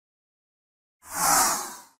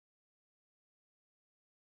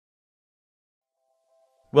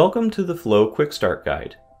Welcome to the Flow Quick Start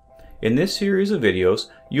Guide. In this series of videos,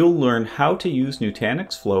 you'll learn how to use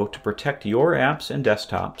Nutanix Flow to protect your apps and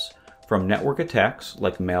desktops from network attacks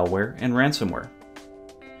like malware and ransomware.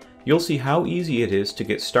 You'll see how easy it is to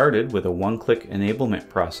get started with a one-click enablement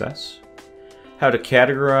process, how to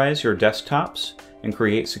categorize your desktops and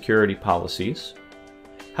create security policies,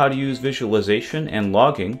 how to use visualization and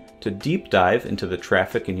logging to deep dive into the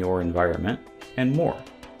traffic in your environment, and more.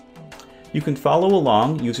 You can follow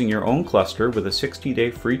along using your own cluster with a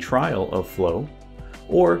 60-day free trial of Flow,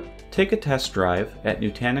 or take a test drive at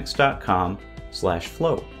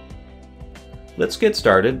nutanix.com/flow. Let's get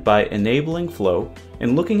started by enabling Flow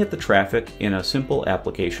and looking at the traffic in a simple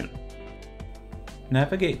application.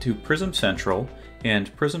 Navigate to Prism Central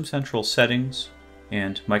and Prism Central Settings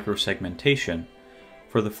and Microsegmentation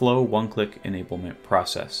for the Flow one-click enablement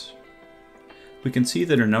process. We can see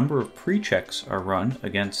that a number of pre-checks are run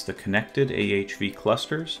against the connected AHV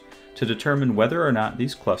clusters to determine whether or not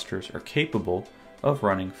these clusters are capable of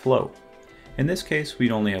running Flow. In this case, we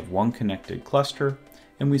only have one connected cluster,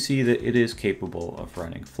 and we see that it is capable of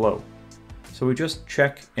running Flow. So we just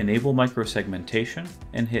check Enable Microsegmentation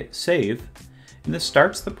and hit Save, and this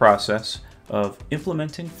starts the process of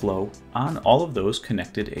implementing Flow on all of those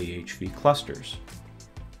connected AHV clusters.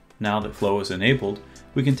 Now that Flow is enabled,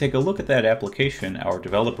 we can take a look at that application our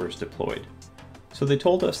developers deployed. So they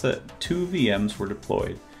told us that two VMs were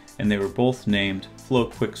deployed, and they were both named Flow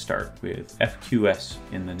Quick Start with FQS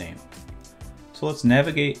in the name. So let's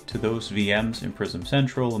navigate to those VMs in Prism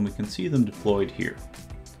Central, and we can see them deployed here.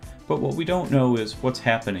 But what we don't know is what's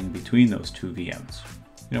happening between those two VMs.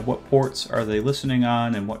 What ports are they listening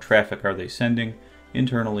on, and what traffic are they sending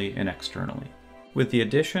internally and externally. With the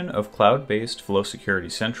addition of cloud-based Flow Security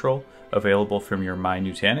Central available from your My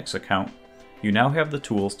Nutanix account, you now have the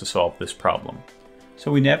tools to solve this problem.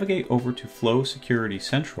 So we navigate over to Flow Security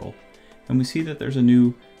Central, and we see that there's a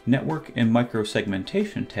new Network and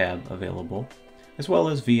Microsegmentation tab available, as well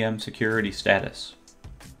as VM Security Status.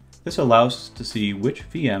 This allows us to see which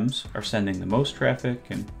VMs are sending the most traffic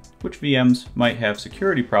and which VMs might have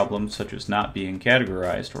security problems such as not being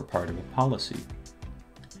categorized or part of a policy.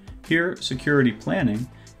 Here, Security Planning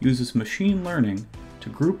uses machine learning to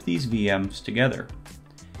group these VMs together.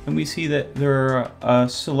 And we see that there are a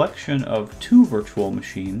selection of two virtual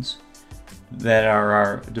machines that are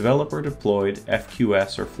our developer-deployed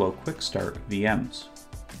FQS or Flow Quick Start VMs.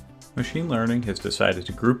 Machine learning has decided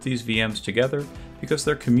to group these VMs together because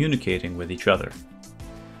they're communicating with each other.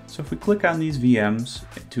 So if we click on these VMs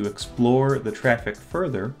to explore the traffic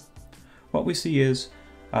further, what we see is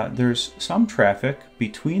there's some traffic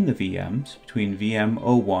between the VMs, between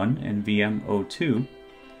VM01 and VM02,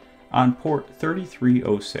 on port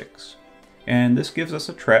 3306. And this gives us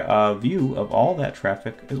a view of all that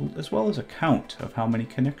traffic as well as a count of how many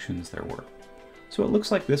connections there were. So it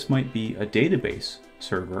looks like this might be a database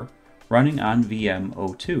server running on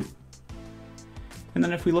VM02. And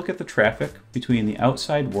then if we look at the traffic between the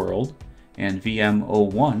outside world and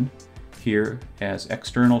VM01, here as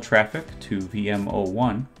external traffic to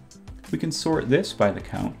VM01, we can sort this by the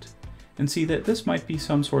count and see that this might be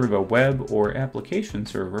some sort of a web or application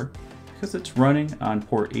server because it's running on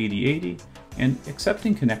port 8080 and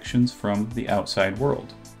accepting connections from the outside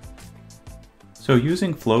world. So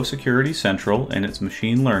using Flow Security Central and its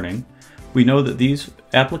machine learning, we know that these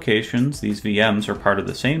applications, these VMs, are part of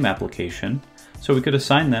the same application, so we could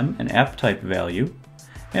assign them an app type value.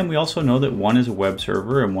 And we also know that one is a web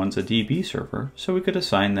server and one's a DB server, so we could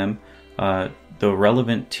assign them the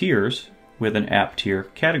relevant tiers with an app tier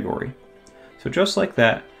category. So just like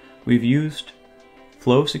that, we've used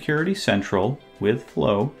Flow Security Central with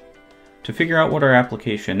Flow to figure out what our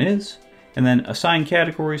application is, and then assign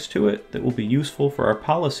categories to it that will be useful for our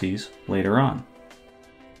policies later on.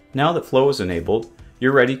 Now that Flow is enabled,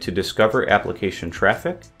 you're ready to discover application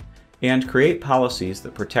traffic and create policies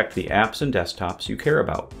that protect the apps and desktops you care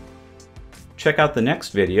about. Check out the next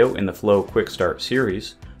video in the Flow Quick Start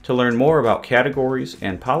series to learn more about categories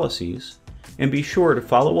and policies, and be sure to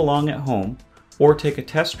follow along at home or take a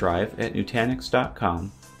test drive at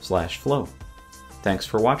nutanix.com/flow. Thanks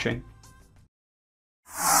for watching.